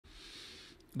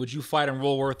Would you fight in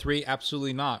World War III?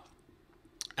 Absolutely not.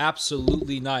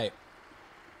 Absolutely not.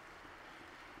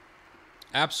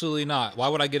 Absolutely not. Why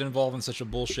would I get involved in such a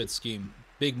bullshit scheme?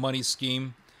 Big money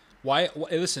scheme. Why?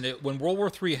 Listen, when World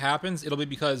War III happens, it'll be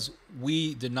because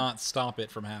we did not stop it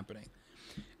from happening.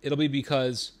 It'll be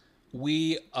because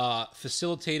we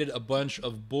facilitated a bunch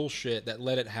of bullshit that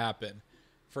let it happen.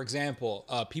 For example,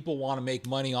 people want to make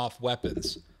money off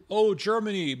weapons. Oh,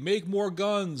 Germany, make more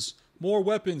guns, more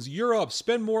weapons. Europe,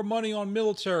 spend more money on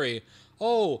military.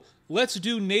 Oh, let's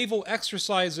do naval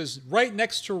exercises right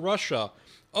next to Russia.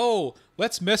 Oh,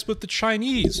 let's mess with the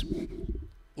Chinese.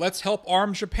 Let's help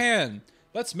arm Japan.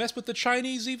 Let's mess with the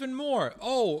Chinese even more.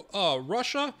 Oh,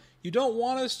 Russia, you don't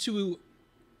want us to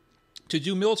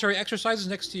do military exercises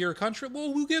next to your country?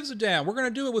 Well, who gives a damn? We're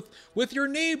going to do it with your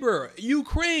neighbor,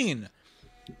 Ukraine.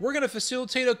 We're going to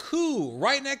facilitate a coup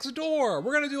right next door.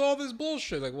 We're going to do all this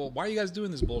bullshit. Like, well, why are you guys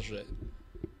doing this bullshit?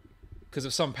 Because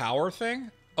of some power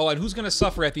thing? Oh, and who's going to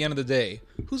suffer at the end of the day?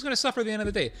 Who's going to suffer at the end of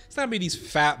the day? It's not going to be these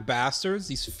fat bastards,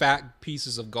 these fat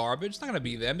pieces of garbage. It's not going to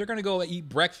be them. They're going to go eat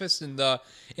breakfast in the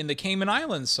Cayman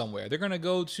Islands somewhere. They're going to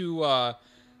go to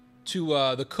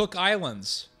the Cook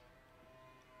Islands.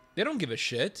 They don't give a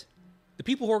shit. The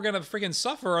people who are going to freaking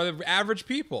suffer are the average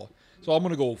people. So I'm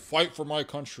going to go fight for my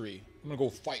country. I'm going to go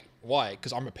fight. Why?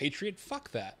 Because I'm a patriot?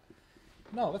 Fuck that.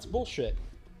 No, that's bullshit.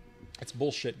 It's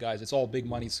bullshit, guys. It's all big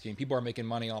money scheme. People are making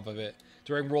money off of it.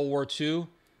 During World War II,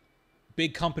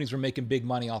 big companies were making big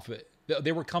money off of it.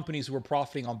 There were companies who were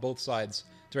profiting on both sides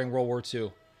during World War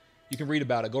II. You can read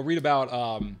about it. Go read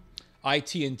about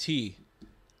IT&T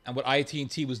and what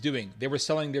IT&T was doing. They were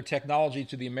selling their technology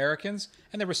to the Americans,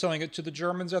 and they were selling it to the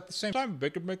Germans at the same time.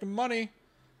 Making money.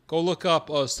 Go look up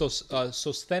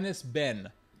Sosthenes Ben.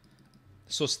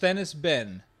 Sosthenes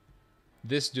Ben.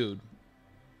 This dude.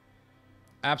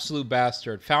 Absolute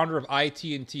bastard. Founder of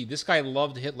IT&T. This guy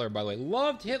loved Hitler, by the way.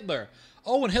 Loved Hitler.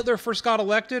 Oh, when Hitler first got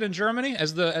elected in Germany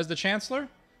as the chancellor?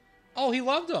 Oh, he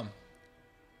loved him.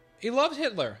 He loved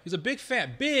Hitler. He's a big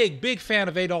fan. Big fan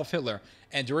of Adolf Hitler.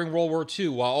 And during World War II,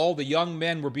 while all the young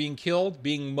men were being killed,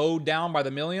 being mowed down by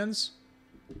the millions,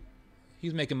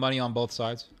 he's making money on both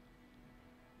sides.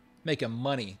 Making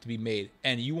money to be made.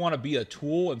 And you want to be a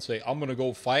tool and say, I'm going to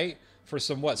go fight for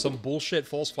some what? Some bullshit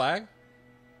false flag?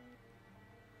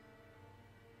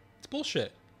 It's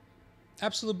bullshit.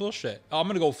 Absolute bullshit. Oh, I'm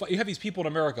going to go fight. You have these people in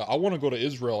America. I want to go to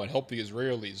Israel and help the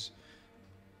Israelis.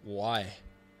 Why?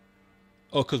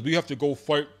 Oh, because we have to go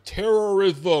fight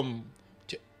terrorism.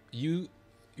 You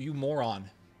moron.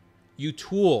 You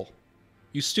tool.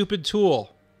 You stupid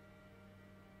tool.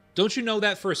 Don't you know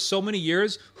that for so many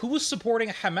years, who was supporting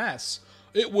Hamas?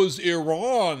 It was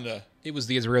Iran. It was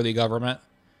the Israeli government.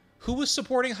 Who was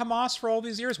supporting Hamas for all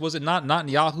these years? Was it not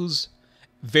Netanyahu's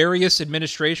various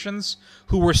administrations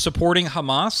who were supporting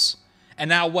Hamas? And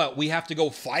now what? We have to go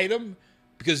fight him?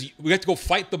 Because we have to go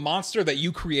fight the monster that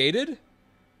you created?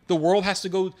 The whole world has to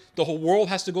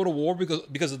go to war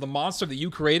because of the monster that you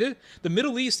created? The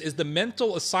Middle East is the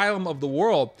mental asylum of the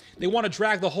world. They want to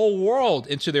drag the whole world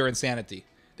into their insanity.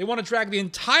 They want to drag the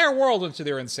entire world into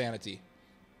their insanity.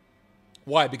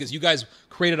 Why? Because you guys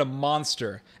created a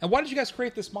monster. And why did you guys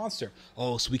create this monster?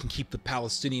 Oh, so we can keep the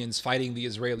Palestinians fighting the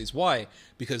Israelis. Why?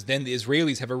 Because then the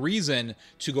Israelis have a reason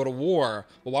to go to war.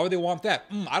 Well, why would they want that?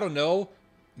 I don't know.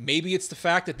 Maybe it's the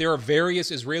fact that there are various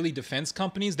Israeli defense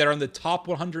companies that are on the top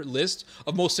 100 list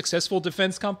of most successful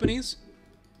defense companies.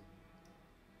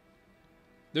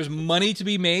 There's money to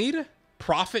be made,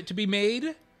 profit to be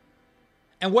made.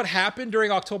 And what happened during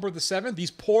October the 7th?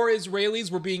 These poor Israelis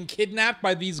were being kidnapped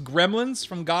by these gremlins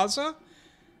from Gaza.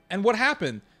 And what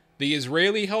happened? The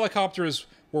Israeli helicopters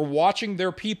were watching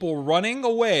their people running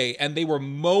away, and they were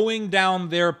mowing down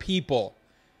their people.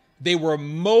 They were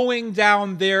mowing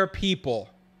down their people.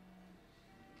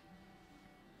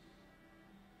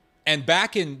 And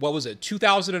back in,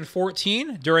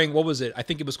 2014, during, I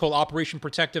think it was called Operation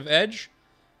Protective Edge.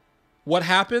 What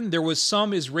happened? There was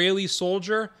some Israeli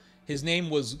soldier, his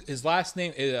last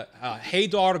name,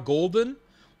 Haydar Golden,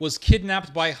 was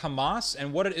kidnapped by Hamas.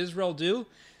 And what did Israel do?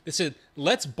 They said,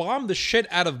 let's bomb the shit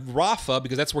out of Rafah,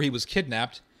 because that's where he was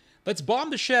kidnapped. Let's bomb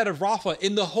the shit out of Rafah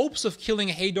in the hopes of killing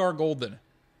Haydar Golden.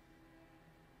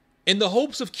 In the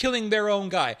hopes of killing their own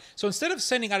guy. So instead of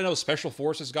sending, special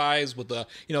forces guys with the,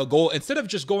 goal, instead of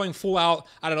just going full out,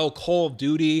 Call of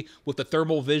Duty with the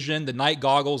thermal vision, the night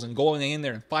goggles, and going in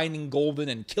there and finding Golden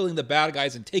and killing the bad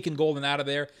guys and taking Golden out of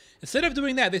there. Instead of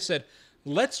doing that, they said,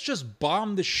 let's just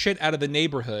bomb the shit out of the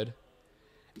neighborhood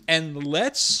and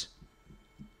let's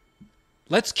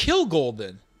kill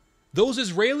Golden. Those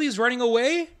Israelis running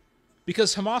away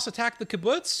because Hamas attacked the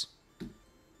kibbutz,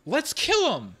 let's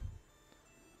kill them.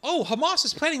 Oh, Hamas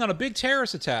is planning on a big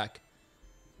terrorist attack.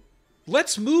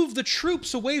 Let's move the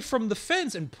troops away from the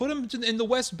fence and put them in the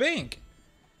West Bank.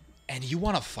 And you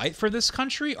want to fight for this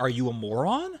country? Are you a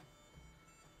moron?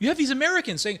 You have these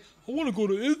Americans saying, I want to go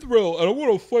to Israel and I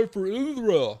want to fight for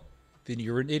Israel. Then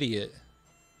you're an idiot.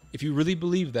 If you really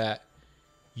believe that,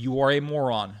 you are a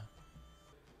moron.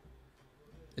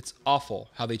 It's awful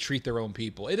how they treat their own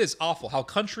people. It is awful how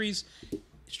countries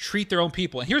treat their own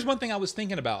people. And here's one thing I was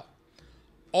thinking about.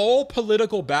 All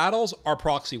political battles are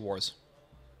proxy wars.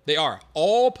 They are.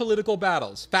 All political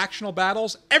battles, factional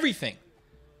battles, everything.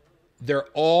 They're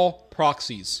all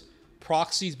proxies.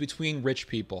 Proxies between rich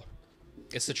people.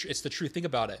 It's the truth. Think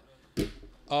about it.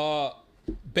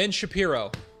 Ben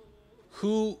Shapiro.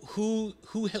 Who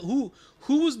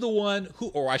was the one who,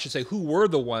 or I should say, who were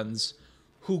the ones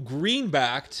who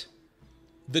greenbacked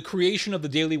the creation of the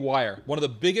Daily Wire, one of the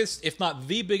biggest, if not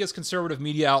the biggest, conservative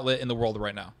media outlet in the world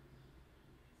right now?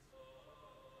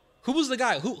 Who was the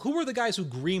guy? Who were the guys who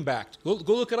greenbacked? Go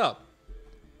look it up.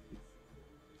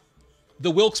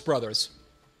 The Wilkes brothers.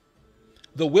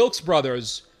 The Wilkes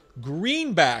brothers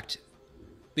greenbacked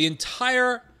the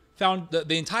entire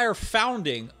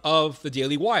founding of the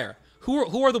Daily Wire.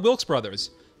 Who are the Wilkes brothers?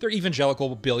 They're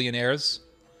evangelical billionaires,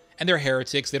 and they're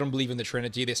heretics. They don't believe in the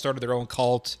Trinity. They started their own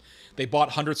cult. They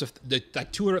bought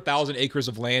like 200,000 acres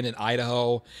of land in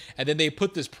Idaho, and then they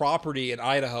put this property in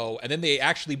Idaho, and then they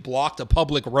actually blocked a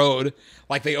public road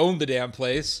like they owned the damn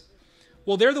place.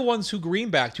 Well, they're the ones who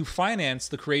greenbacked, who financed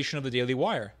the creation of the Daily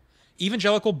Wire.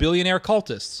 Evangelical billionaire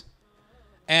cultists.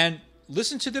 And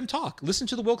listen to them talk. Listen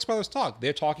to the Wilkes brothers talk.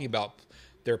 They're talking about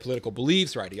their political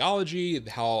beliefs, their ideology,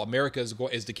 how America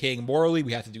is decaying morally.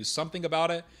 We have to do something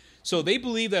about it. So they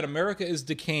believe that America is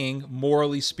decaying,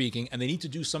 morally speaking, and they need to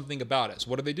do something about it. So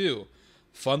what do?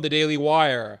 Fund the Daily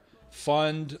Wire,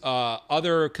 fund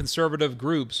other conservative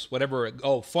groups, whatever.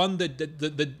 Oh, fund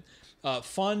the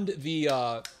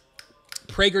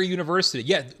Prager University.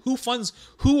 Yeah, who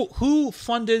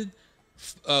funded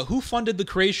the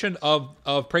creation of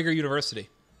Prager University?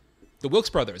 The Wilkes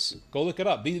brothers. Go look it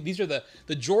up. These are the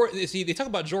George. See, they talk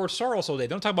about George Soros all day. They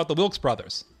don't talk about the Wilkes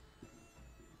brothers.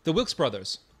 The Wilkes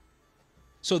brothers.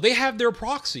 So they have their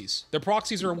proxies. Their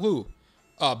proxies are who?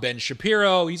 Ben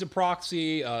Shapiro, he's a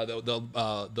proxy.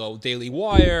 The Daily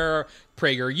Wire,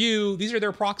 PragerU. These are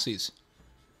their proxies.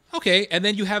 Okay, and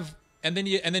then you have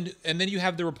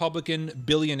the Republican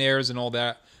billionaires and all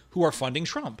that who are funding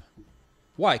Trump.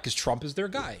 Why? Because Trump is their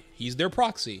guy. He's their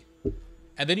proxy.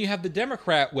 And then you have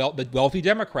the wealthy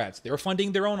Democrats. They're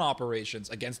funding their own operations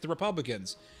against the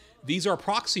Republicans. These are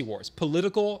proxy wars.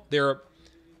 They're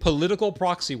political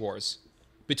proxy wars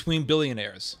between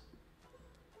billionaires.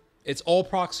 It's all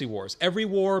proxy wars. Every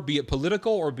war, be it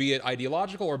political or be it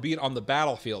ideological or be it on the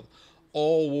battlefield,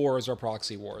 all wars are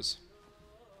proxy wars.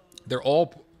 They're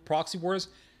all proxy wars.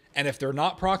 And if they're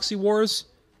not proxy wars,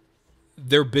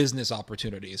 they're business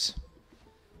opportunities.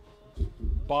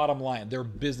 Bottom line, they're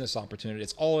business opportunities.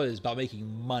 It's all it is, about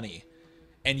making money.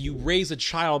 And you raise a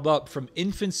child up from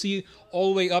infancy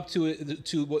all the way up to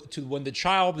when the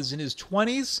child is in his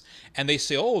 20s, and they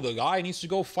say, oh, the guy needs to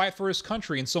go fight for his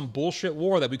country in some bullshit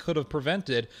war that we could have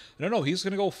prevented. No, he's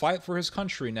going to go fight for his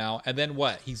country now. And then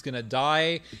what? He's going to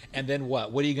die. And then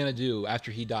what? What are you going to do after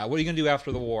he dies? What are you going to do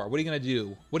after the war? What are you going to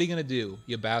do? What are you going to do,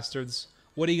 you bastards?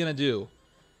 What are you going to do?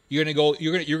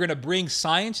 You're going to bring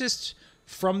scientists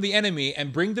from the enemy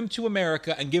and bring them to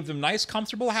America and give them nice,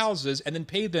 comfortable houses and then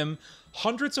pay them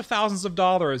hundreds of thousands of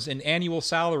dollars in annual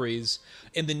salaries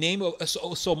in the name of...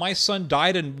 So my son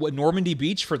died in Normandy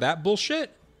Beach for that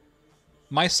bullshit?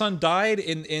 My son died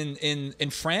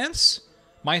in France?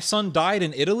 My son died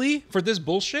in Italy for this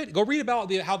bullshit? Go read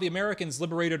about how the Americans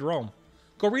liberated Rome.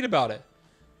 Go read about it.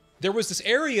 There was this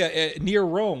area near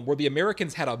Rome where the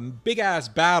Americans had a big-ass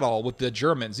battle with the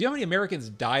Germans. You know how many Americans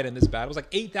died in this battle? It was like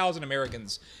 8,000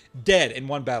 Americans dead in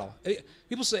one battle.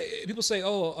 People say,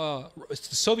 oh,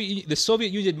 the Soviet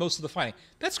Union did most of the fighting.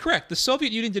 That's correct. The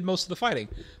Soviet Union did most of the fighting.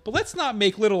 But let's not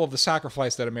make little of the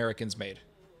sacrifice that Americans made.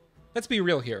 Let's be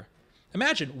real here.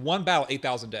 Imagine one battle,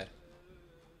 8,000 dead.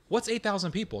 What's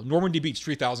 8,000 people? Normandy Beach,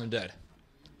 3,000 dead.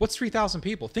 What's 3,000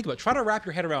 people? Think about it. Try to wrap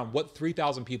your head around what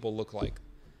 3,000 people look like.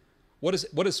 What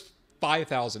does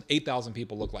 5,000, 8,000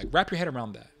 people look like? Wrap your head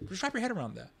around that. Just wrap your head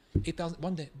around that. 8,000,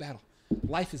 one day battle.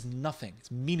 Life is nothing. It's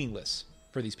meaningless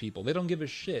for these people. They don't give a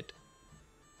shit.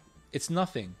 It's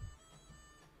nothing.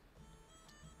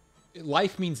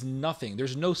 Life means nothing.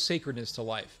 There's no sacredness to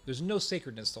life. There's no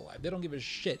sacredness to life. They don't give a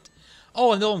shit.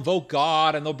 Oh, and they'll invoke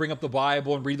God, and they'll bring up the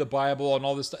Bible and read the Bible and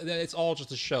all this stuff. It's all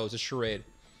just a show. It's a charade.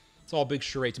 It's all a big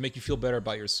charade to make you feel better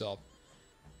about yourself.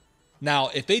 Now,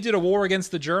 if they did a war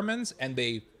against the Germans and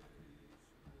they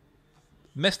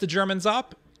messed the Germans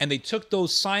up and they took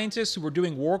those scientists who were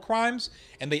doing war crimes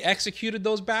and they executed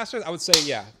those bastards, I would say,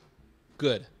 yeah,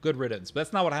 good riddance. But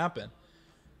that's not what happened.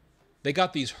 They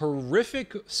got these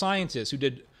horrific scientists who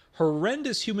did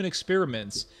horrendous human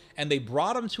experiments and they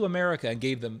brought them to America and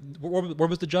gave them... Where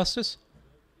was the justice?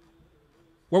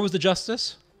 Where was the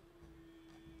justice?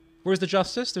 Where's the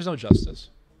justice? There's no justice.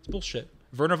 It's bullshit.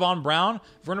 Werner von Braun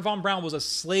was a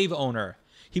slave owner.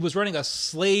 He was running a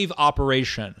slave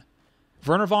operation.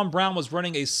 Werner von Braun was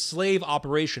running a slave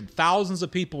operation. Thousands of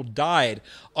people died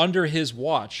under his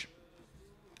watch.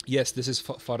 Yes, this is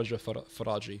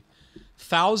Faraji.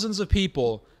 Thousands of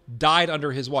people died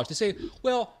under his watch. They say,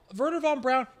 well, Werner von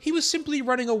Braun, he was simply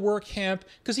running a work camp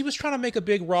because he was trying to make a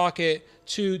big rocket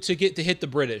to hit the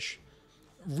British.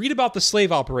 Read about the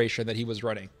slave operation that he was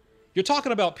running. You're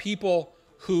talking about people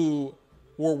who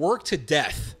were worked to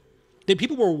death.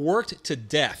 People were worked to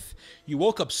death. You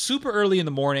woke up super early in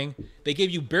the morning. They gave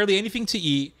you barely anything to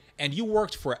eat. And you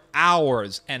worked for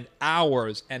hours and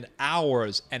hours and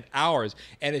hours and hours.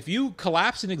 And if you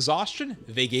collapsed in exhaustion,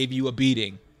 they gave you a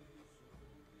beating.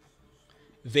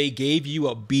 They gave you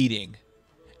a beating.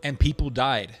 And people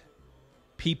died.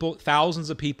 Thousands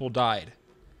of people died.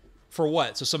 For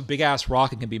what? So some big-ass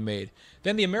rocket can be made.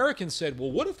 Then the Americans said,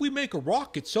 well, what if we make a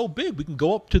rocket so big we can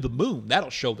go up to the moon? That'll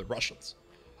show the Russians.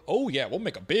 Oh, yeah, we'll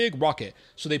make a big rocket.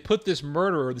 So they put this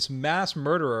murderer, this mass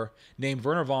murderer named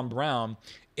Werner von Braun,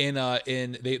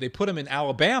 they put him in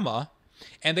Alabama,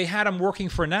 and they had him working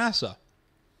for NASA.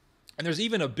 And there's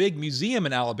even a big museum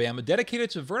in Alabama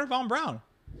dedicated to Werner von Braun.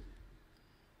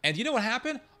 And you know what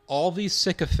happened? All these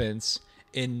sycophants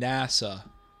in NASA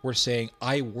were saying,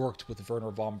 I worked with Werner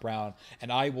von Braun,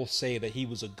 and I will say that he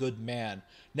was a good man.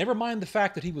 Never mind the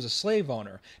fact that he was a slave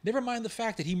owner. Never mind the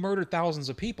fact that he murdered thousands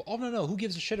of people. Oh, no, who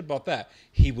gives a shit about that?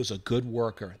 He was a good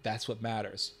worker. That's what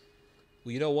matters.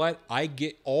 Well, you know what? I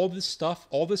get all this stuff,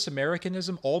 all this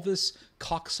Americanism, all this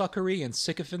cocksuckery and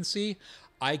sycophancy.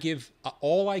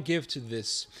 All I give to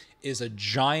this is a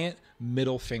giant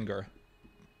middle finger.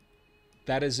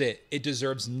 That is it. It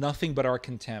deserves nothing but our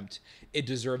contempt. It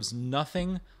deserves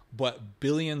nothing but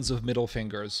billions of middle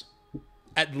fingers.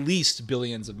 At least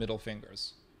billions of middle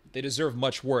fingers. They deserve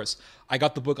much worse. I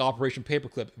got the book Operation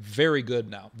Paperclip. Very good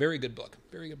now. Very good book.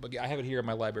 Very good book. I have it here in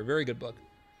my library. Very good book.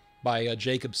 By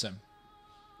Jacobson.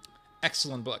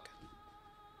 Excellent book.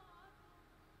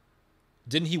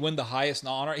 Didn't he win the highest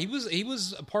honor? He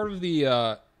was a part of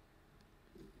the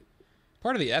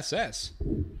SS.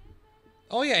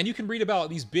 Oh yeah, and you can read about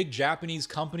these big Japanese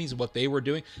companies and what they were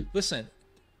doing. Listen,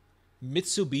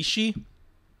 Mitsubishi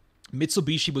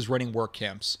was running work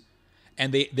camps,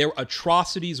 and their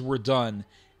atrocities were done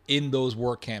in those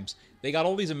work camps. They got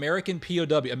all these American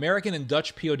and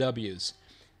Dutch POWs.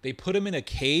 They put them in a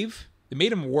cave. They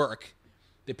made them work.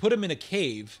 They put them in a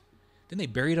cave. Then they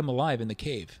buried them alive in the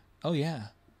cave. Oh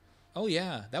yeah,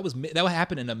 that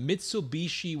happened in a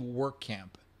Mitsubishi work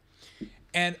camp.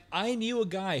 And I knew a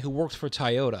guy who worked for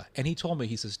Toyota, and he told me,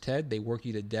 he says, Ted, they work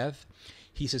you to death.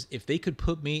 He says, if they could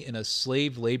put me in a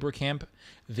slave labor camp,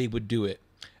 they would do it.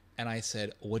 And I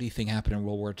said, what do you think happened in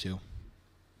World War II?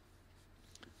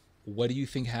 What do you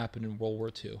think happened in World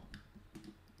War II?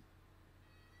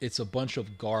 It's a bunch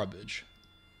of garbage.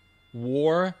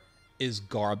 War is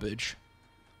garbage.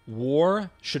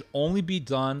 War should only be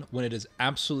done when it is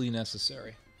absolutely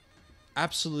necessary.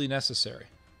 Absolutely necessary.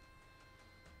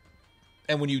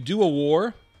 And when you do a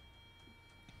war,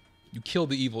 you kill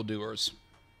the evildoers.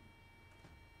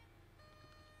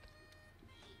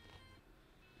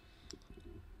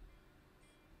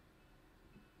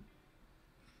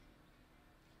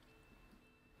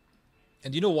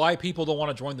 And you know why people don't want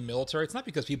to join the military? It's not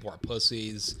because people are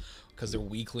pussies, because they're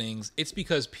weaklings. It's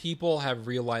because people have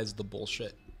realized the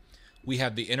bullshit. We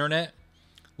have the internet.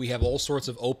 We have all sorts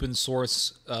of open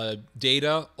source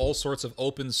data, all sorts of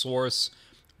open source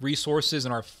resources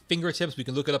in our fingertips. We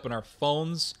can look it up on our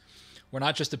phones. We're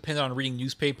not just dependent on reading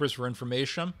newspapers for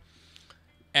information.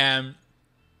 And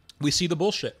we see the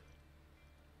bullshit.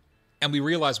 And we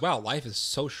realize, wow, life is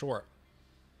so short.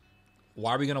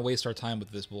 Why are we going to waste our time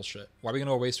with this bullshit? Why are we going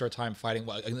to waste our time fighting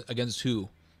against who?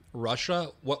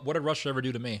 Russia? What did Russia ever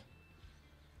do to me?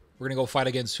 We're going to go fight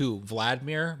against who?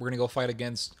 Vladimir? We're going to go fight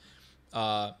against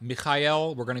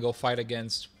Mikhail? We're going to go fight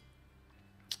against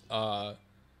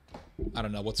I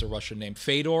don't know, what's a Russian name?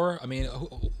 Fedor? I mean,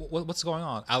 what's going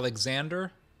on?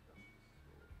 Alexander?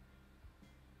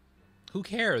 Who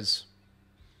cares?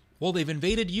 Well, they've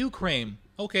invaded Ukraine.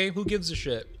 Okay, who gives a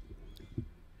shit?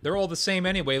 They're all the same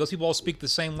anyway. Those people all speak the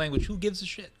same language. Who gives a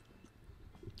shit?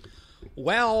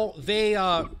 Well, they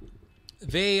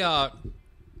they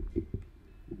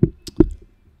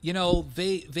you know,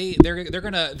 they're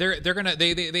gonna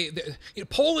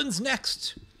Poland's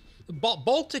next.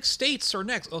 Baltic states are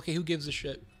next. Okay, who gives a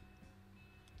shit?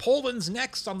 Poland's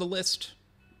next on the list.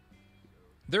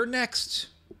 They're next.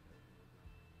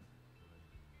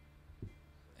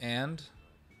 And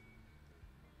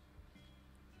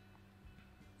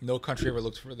no country ever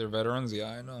looked for their veterans. Yeah,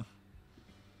 I know.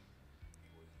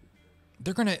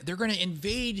 They're gonna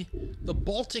invade the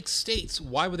Baltic states.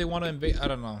 Why would they want to invade? I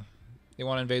don't know. They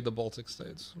want to invade the Baltic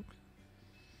states.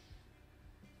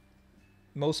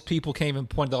 Most people can't even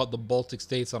point out the Baltic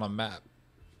states on a map.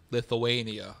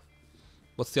 Lithuania.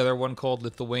 What's the other one called?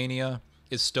 Lithuania?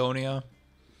 Estonia?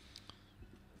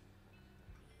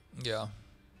 Yeah.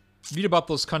 Read about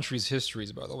those countries'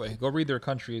 histories, by the way. Go read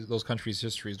those countries'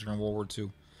 histories during World War II.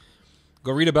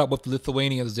 Go read about what the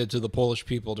Lithuanians did to the Polish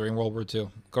people during World War II.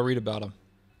 Go read about them.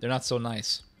 They're not so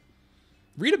nice.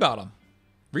 Read about them.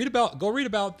 Go read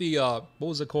about the, what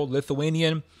was it called?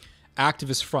 Lithuanian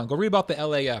Activist Front. Go read about the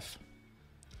LAF.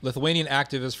 Lithuanian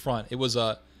Activist Front. It was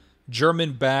a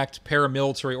German-backed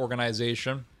paramilitary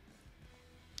organization.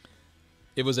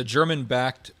 It was a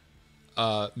German-backed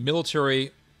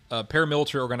paramilitary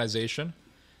organization.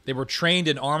 They were trained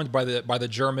and armed by the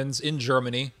Germans in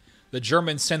Germany. The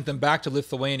Germans sent them back to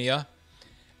Lithuania,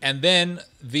 and then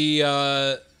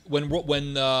when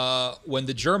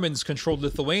the Germans controlled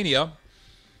Lithuania,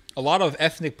 a lot of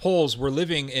ethnic Poles were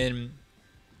living in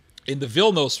the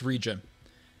Vilnius region.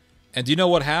 And do you know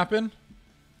what happened?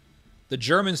 The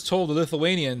Germans told the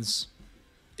Lithuanians,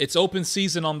 "It's open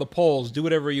season on the Poles. Do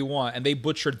whatever you want," and they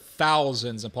butchered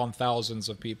thousands upon thousands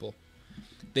of people.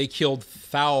 They killed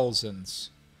thousands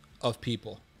of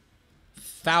people.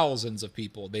 Thousands of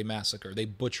people they massacred. They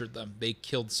butchered them. They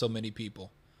killed so many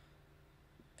people.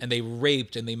 And they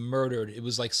raped and they murdered. It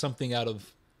was like something out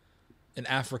of an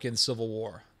African civil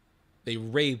war. They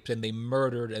raped and they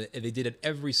murdered, and they did it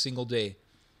every single day.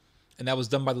 And that was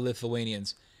done by the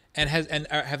Lithuanians. And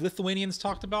have Lithuanians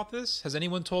talked about this? Has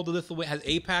anyone told the has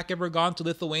AIPAC ever gone to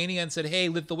Lithuania and said, "Hey,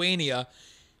 Lithuania,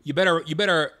 you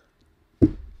better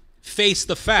face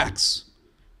the facts"?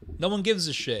 No one gives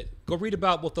a shit. Go read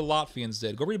about what the Latvians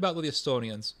did. Go read about what the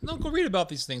Estonians. No, go read about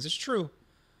these things. It's true.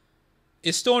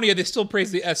 Estonia, they still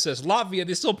praise the SS. Latvia,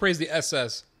 they still praise the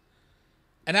SS.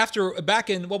 And back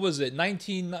in, what was it,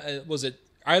 was it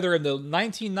either in the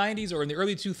 1990s or in the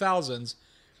early 2000s,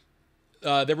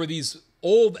 there were these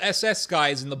old SS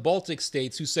guys in the Baltic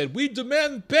states who said, "We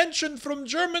demand pension from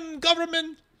German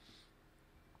government.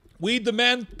 We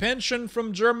demand pension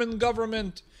from German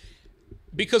government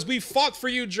because we fought for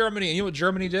you, Germany." And you know what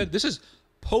Germany did? This is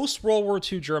post-World War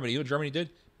II Germany. You know what Germany did?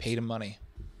 Paid them money.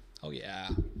 Oh, yeah.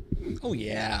 Oh,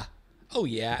 yeah. Oh,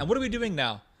 yeah. And what are we doing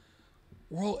now?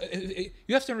 You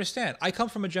have to understand, I come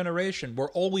from a generation where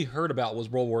all we heard about was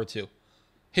World War II.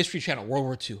 History Channel, World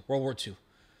War II, World War II.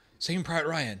 Saving Private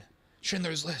Ryan,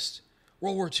 Schindler's List,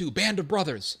 World War II, Band of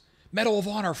Brothers, Medal of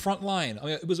Honor, Front Line. I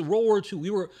mean, it was a World War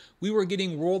II. We were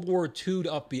getting World War II'd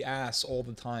up the ass all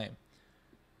the time.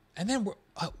 And then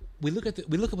we look at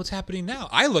what's happening now.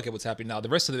 I look at what's happening now. The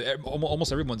rest of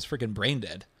almost everyone's freaking brain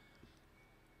dead.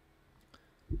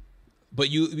 But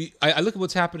I look at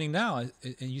what's happening now,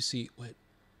 and you see what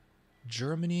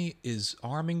Germany is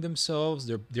arming themselves.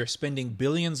 They're spending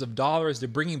billions of dollars. They're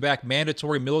bringing back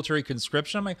mandatory military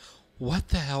conscription. I'm like, what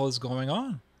the hell is going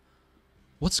on?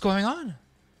 What's going on?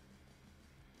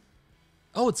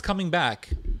 Oh, it's coming back.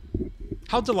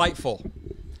 How delightful!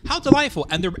 How delightful!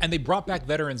 And they brought back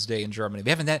Veterans Day in Germany.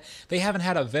 They haven't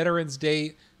had a Veterans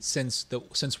Day since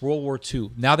World War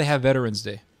II. Now they have Veterans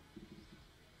Day.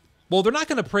 Well, they're not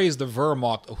going to praise the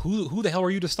Wehrmacht. Who the hell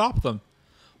are you to stop them?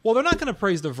 Well, they're not going to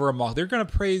praise the Wehrmacht. They're going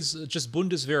to praise just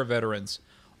Bundeswehr veterans.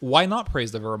 Why not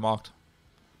praise the Wehrmacht?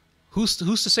 Who's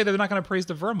to say that they're not going to praise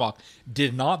the Wehrmacht?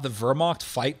 Did not the Wehrmacht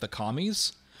fight the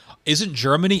commies? Isn't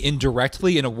Germany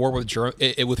indirectly in a war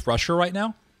with Russia right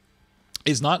now?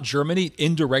 Is not Germany,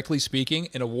 indirectly speaking,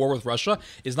 in a war with Russia?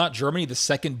 Is not Germany the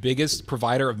second biggest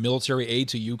provider of military aid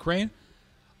to Ukraine?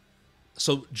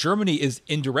 So Germany is,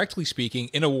 indirectly speaking,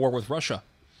 in a war with Russia.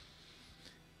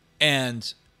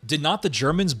 And did not the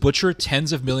Germans butcher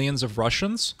tens of millions of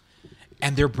Russians?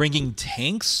 And they're bringing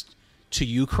tanks to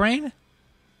Ukraine?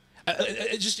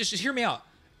 Just hear me out.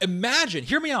 Imagine,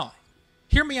 hear me out.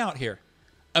 Hear me out here.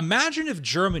 Imagine if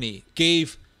Germany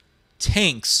gave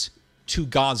tanks to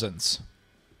Gazans.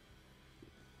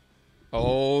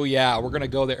 Oh, yeah, we're going to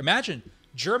go there. Imagine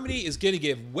Germany is going to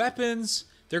give weapons.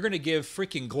 They're going to give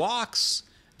freaking Glocks.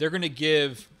 They're going to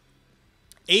give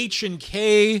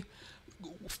H&K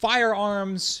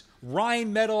firearms,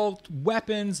 Rheinmetall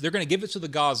weapons. They're going to give it to the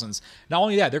Gazans. Not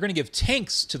only that, they're going to give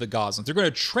tanks to the Gazans. They're going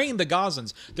to train the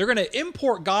Gazans. They're going to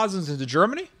import Gazans into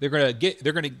Germany. They're going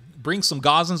to bring some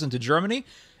Gazans into Germany,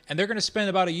 and they're going to spend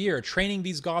about a year training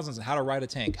these Gazans on how to ride a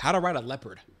tank, how to ride a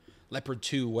Leopard, Leopard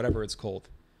 2, whatever it's called.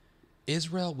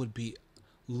 Israel would be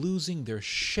losing their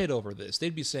shit over this.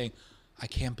 They'd be saying, I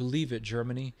can't believe it,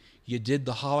 Germany. You did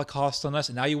the Holocaust on us,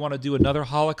 and now you want to do another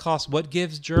Holocaust? What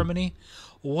gives, Germany?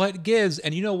 What gives?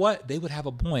 And you know what? They would have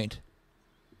a point.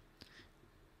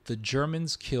 The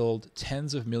Germans killed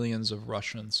tens of millions of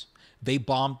Russians. They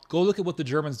bombed. Go look at what the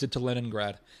Germans did to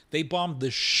Leningrad. They bombed the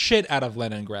shit out of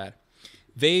Leningrad.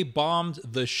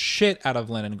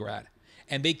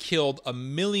 And they killed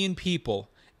 1 million people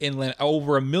in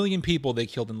over 1 million people they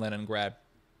killed in Leningrad.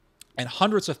 And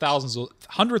hundreds of thousands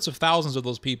of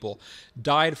those people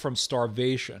died from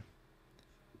starvation.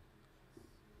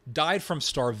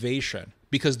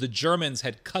 Because the Germans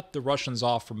had cut the Russians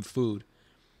off from food.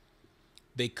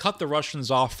 They cut the Russians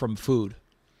off from food.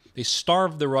 They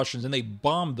starved the Russians and they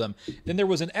bombed them. Then there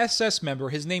was an SS member.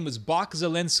 His name was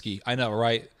Bach-Zelensky. I know,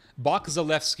 right?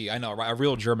 Bach-Zelewski. I know, right? A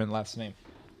real German last name.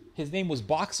 His name was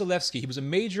Bach-Zelewski. He was a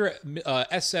major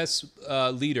SS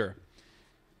leader.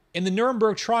 In the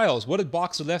Nuremberg trials, what did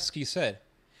Bach-Zelewski say?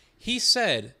 He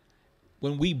said,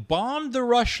 when we bombed the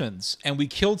Russians and we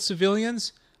killed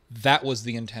civilians, that was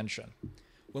the intention.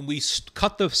 When we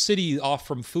cut the city off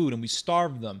from food and we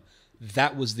starved them,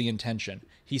 that was the intention.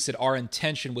 He said our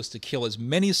intention was to kill as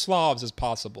many Slavs as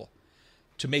possible,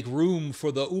 to make room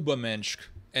for the Übermensch,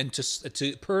 and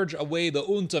to purge away the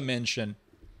Untermenschen.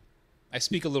 I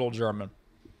speak a little German.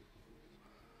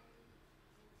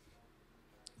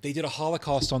 They did a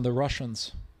Holocaust on the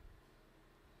Russians.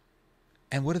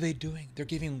 And what are they doing? They're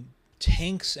giving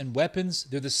tanks and weapons.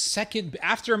 They're the second,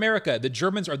 after America, the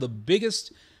Germans are the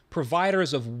biggest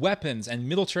providers of weapons and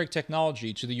military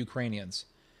technology to the Ukrainians.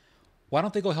 Why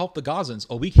don't they go help the Gazans?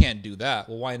 Oh, we can't do that.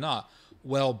 Well, why not?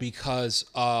 Well, because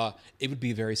it would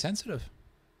be very sensitive.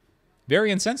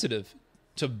 Very insensitive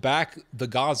to back the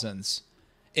Gazans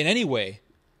in any way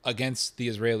against the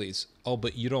Israelis. Oh,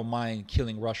 but you don't mind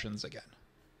killing Russians again.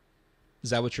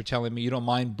 Is that what you're telling me? You don't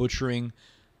mind butchering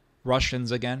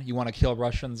Russians again? You want to kill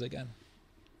Russians again?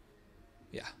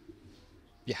 Yeah.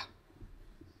 Yeah.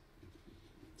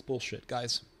 It's bullshit,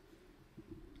 guys.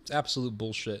 It's absolute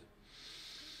bullshit.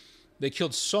 They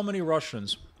killed so many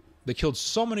Russians.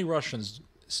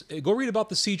 Go read about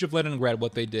the siege of Leningrad,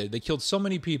 what they did. They killed so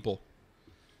many people.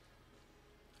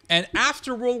 And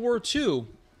after World War II,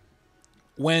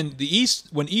 when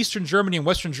Eastern Germany and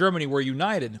Western Germany were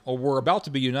united, or were about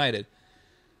to be united,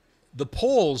 the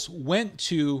Poles went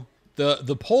to Helmut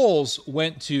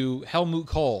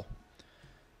Kohl,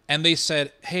 and they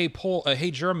said, "Hey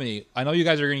Germany, I know you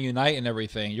guys are going to unite and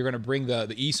everything. You're going to bring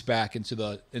the East back into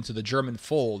the German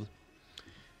fold.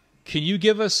 Can you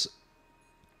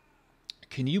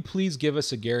please give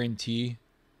us a guarantee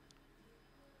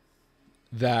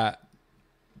that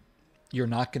you're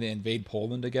not going to invade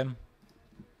Poland again?"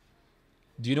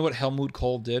 Do you know what Helmut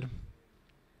Kohl did?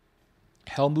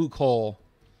 Helmut Kohl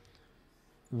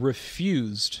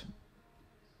refused.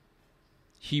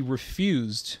 He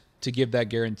refused to give that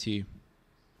guarantee.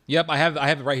 Yep, I have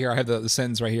it right here. I have the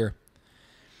sentence right here.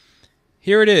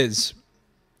 Here it is.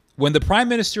 When the Prime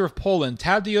Minister of Poland,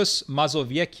 Tadeusz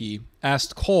Mazowiecki,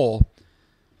 asked Kohl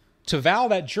to vow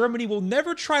that Germany will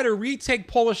never try to retake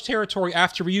Polish territory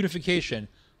after reunification,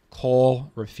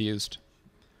 Kohl refused.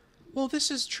 Well, this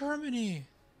is Germany.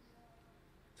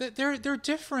 They're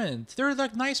different. They're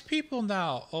like nice people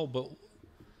now. Oh, but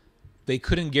they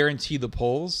couldn't guarantee the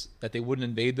Poles that they wouldn't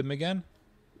invade them again.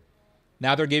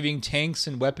 Now they're giving tanks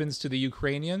and weapons to the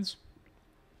Ukrainians.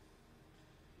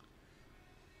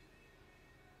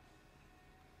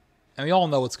 And we all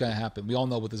know what's going to happen. We all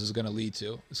know what this is going to lead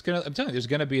to. I'm telling you, there's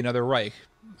going to be another Reich.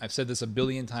 I've said this 1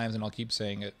 billion times, and I'll keep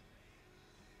saying it.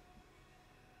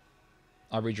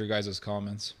 I'll read your guys'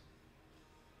 comments.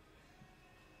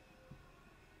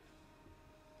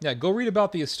 Yeah, go read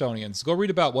about the Estonians. Go read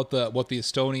about what the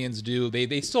Estonians do.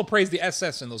 They still praise the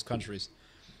SS in those countries.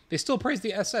 They still praise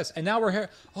the SS. And now we're here.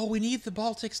 Oh, we need the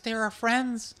Baltics. They're our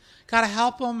friends. Gotta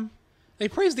help them. They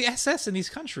praise the SS in these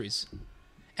countries.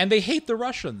 And they hate the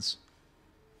Russians.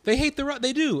 They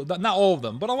do. Not all of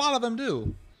them, but a lot of them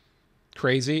do.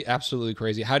 Crazy, absolutely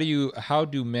crazy. How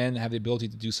do men have the ability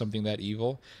to do something that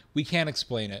evil? We can't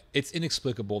explain it. It's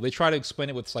inexplicable. They try to explain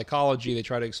it with psychology. They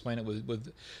try to explain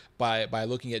it by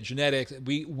looking at genetics.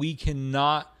 We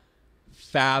cannot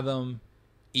fathom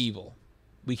evil.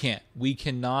 We can't. We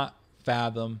cannot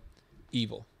fathom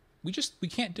evil. We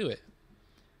can't do it.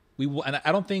 We will, and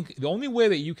I don't think the only way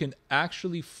that you can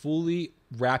actually fully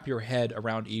wrap your head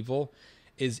around evil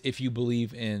is if you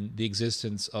believe in the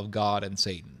existence of God and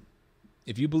Satan.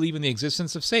 If you believe in the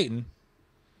existence of Satan,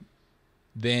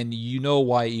 then you know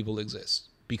why evil exists.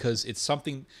 Because it's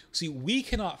something, see, we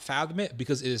cannot fathom it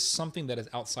because it is something that is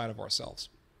outside of ourselves.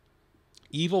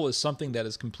 Evil is something that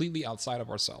is completely outside of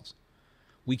ourselves.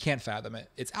 We can't fathom it.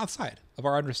 It's outside of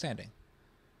our understanding.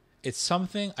 It's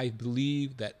something I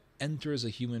believe that enters a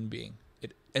human being.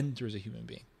 It enters a human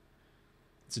being.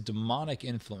 It's a demonic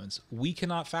influence. We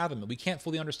cannot fathom it. We can't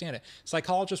fully understand it.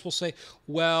 Psychologists will say,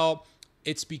 well,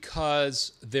 it's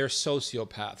because they're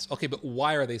sociopaths. Okay, but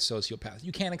why are they sociopaths?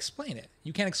 You can't explain it.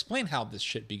 You can't explain how this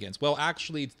shit begins. Well,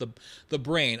 actually, it's the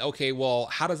brain. Okay, well,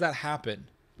 how does that happen?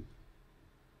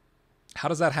 How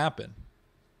does that happen?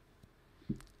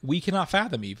 We cannot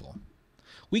fathom evil.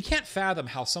 We can't fathom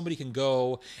how somebody can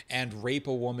go and rape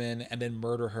a woman and then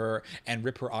murder her and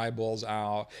rip her eyeballs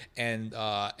out and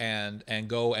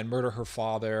go and murder her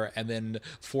father and then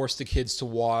force the kids to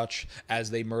watch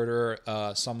as they murder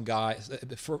some guy.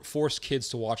 Force kids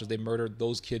to watch as they murder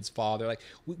those kids' father. Like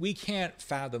we can't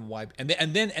fathom why. And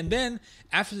then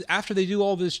after they do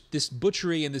all this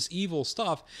butchery and this evil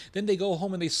stuff, then they go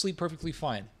home and they sleep perfectly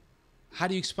fine. How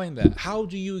do you explain that? How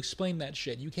do you explain that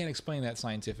shit? You can't explain that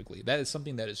scientifically. That is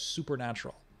something that is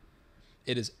supernatural.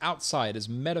 It is outside. It is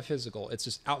metaphysical. It's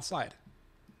just outside.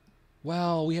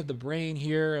 Well, we have the brain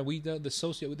here, and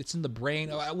it's in the brain.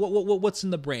 What's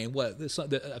in the brain? What?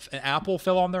 An apple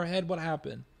fell on their head? What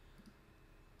happened?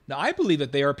 Now, I believe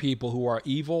that there are people who are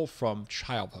evil from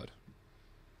childhood.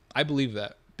 I believe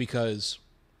that because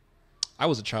I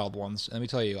was a child once. And let me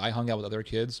tell you, I hung out with other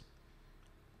kids.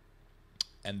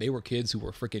 And they were kids who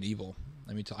were freaking evil.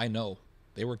 I know.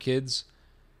 They were kids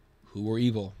who were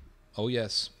evil. Oh,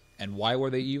 yes. And why were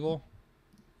they evil?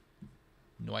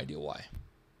 No idea why.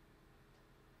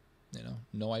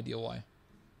 No idea why.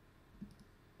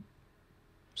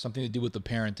 Something to do with the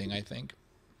parenting, I think.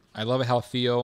 I love how Theo